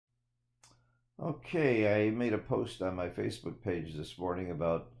Okay, I made a post on my Facebook page this morning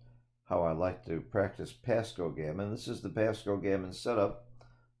about how I like to practice PaskoGammon. This is the PaskoGammon setup.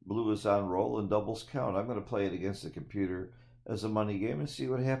 Blue is on roll and doubles count. I'm going to play it against the computer as a money game and see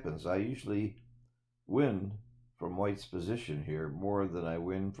what happens. I usually win from white's position here more than I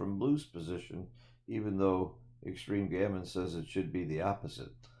win from blue's position, even though Extreme Gammon says it should be the opposite.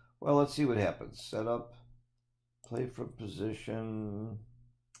 Well, let's see what happens. Set up, play from position.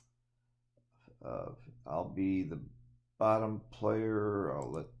 I'll be the bottom player.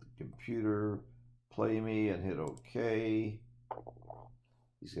 I'll let the computer play me and hit OK.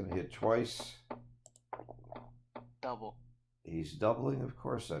 He's going to hit twice. Double. He's doubling. Of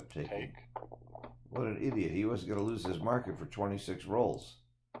course I'm taking. Take. What an idiot. He wasn't going to lose his market for 26 rolls.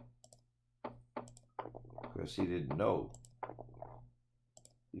 Because he didn't know.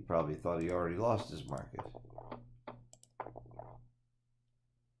 He probably thought he already lost his market.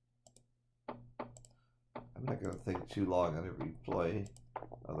 I'm not going to think too long on every play,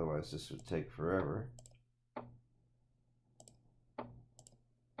 otherwise this would take forever.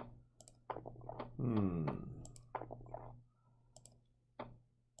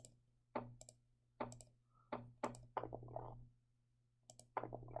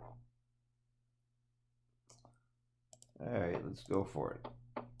 Alright, let's go for it.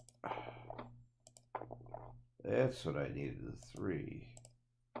 That's what I needed, the 3.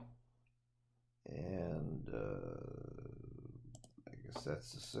 And I guess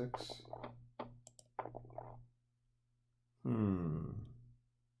that's the 6.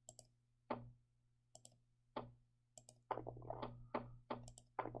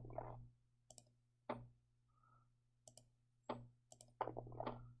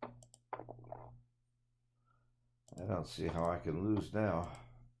 I don't see how I can lose now.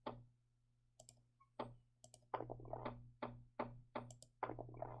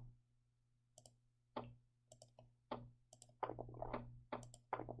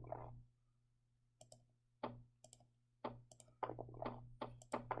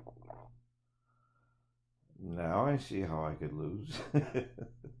 Now I see how I could lose.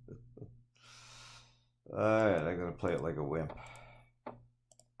 Alright, I'm going to play it like a wimp.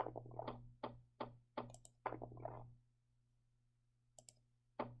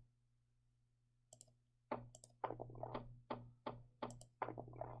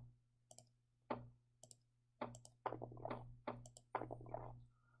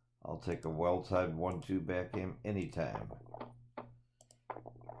 I'll take a well-timed 1-2 backgammon anytime.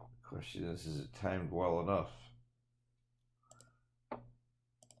 The question is it timed well enough?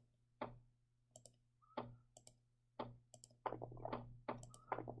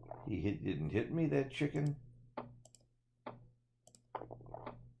 He didn't hit me, that chicken.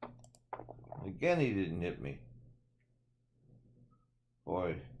 Again, he didn't hit me.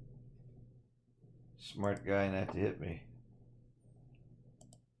 Boy, smart guy not to hit me.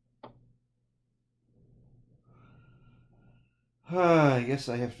 I guess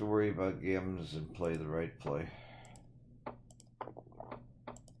I have to worry about gammons and play the right play.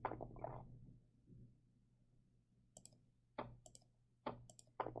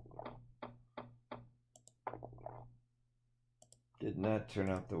 Did not turn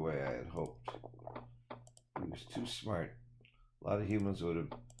out the way I had hoped. He was too smart. A lot of humans would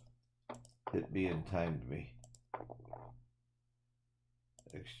have hit me and timed me.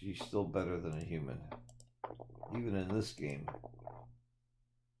 Actually, still better than a human, even in this game.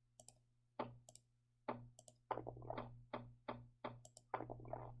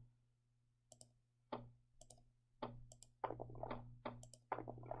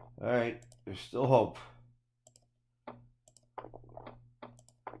 All right, there's still hope.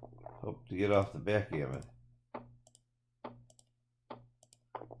 Hope to get off the backgammon.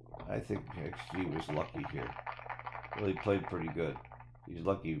 I think XG was lucky here. Well, he played pretty good. He's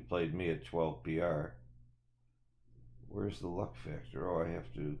lucky he played me at 12 PR. Where's the luck factor? Oh, I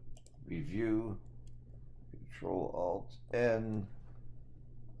have to review, Control-Alt-N,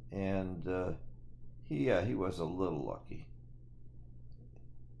 and he was a little lucky.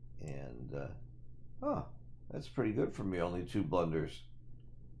 And, that's pretty good for me, only 2 blunders.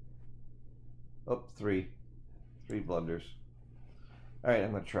 Oh, 3 blunders. All right,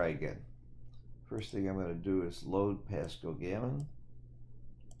 I'm going to try again. First thing I'm going to do is load PaskoGammon.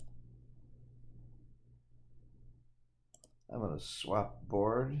 I'm going to swap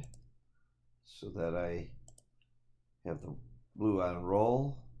board so that I have the blue on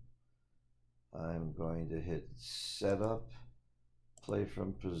roll. I'm going to hit setup, play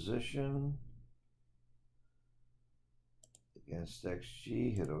from position against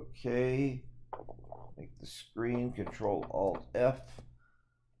XG, hit OK. Make the screen, Control-Alt-F.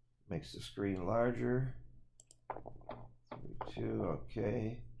 Makes the screen larger. 3, 2,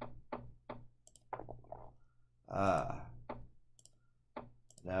 okay. Ah.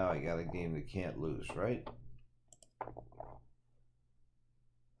 Now I got a game that can't lose, right?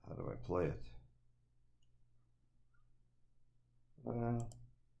 How do I play it? Well,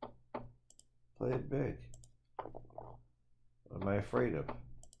 play it big. What am I afraid of?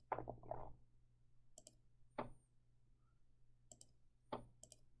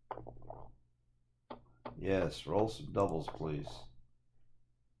 Yes, roll some doubles, please.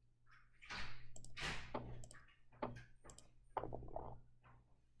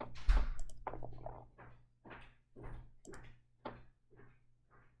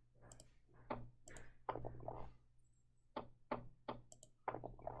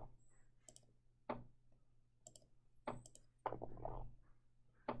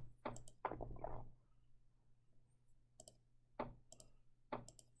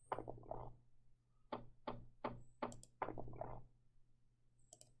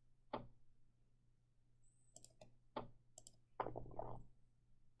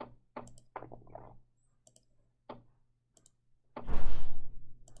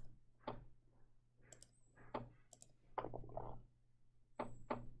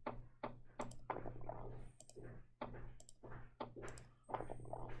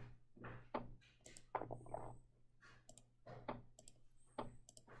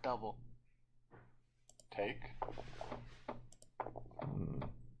 Double. Take.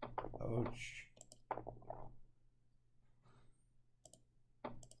 Ouch.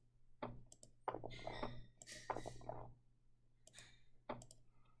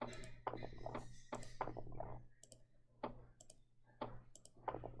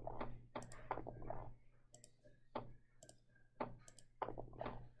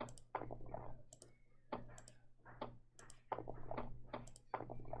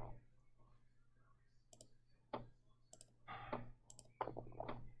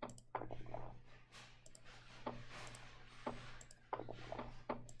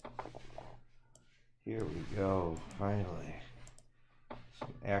 Here we go, finally.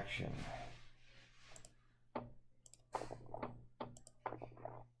 Some action.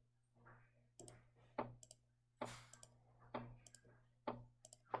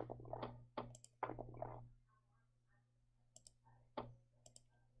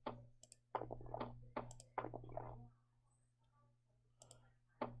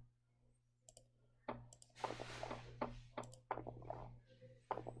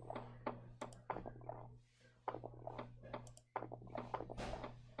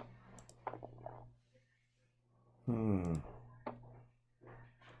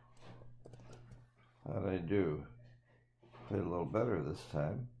 How'd I do? Played a little better this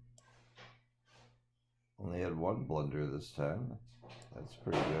time. Only had one blunder this time. That's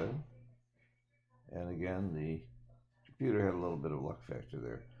pretty good. And again, the computer had a little bit of luck factor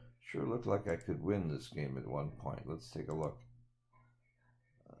there. Sure looked like I could win this game at one point. Let's take a look.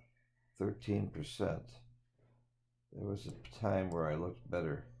 13%. There was a time where I looked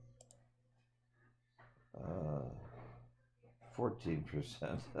better.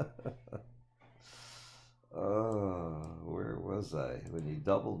 14%. Oh, where was I? When he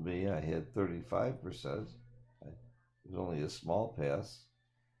doubled me, I had 35%. It was only a small pass.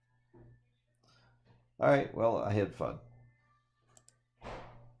 All right, well, I had fun.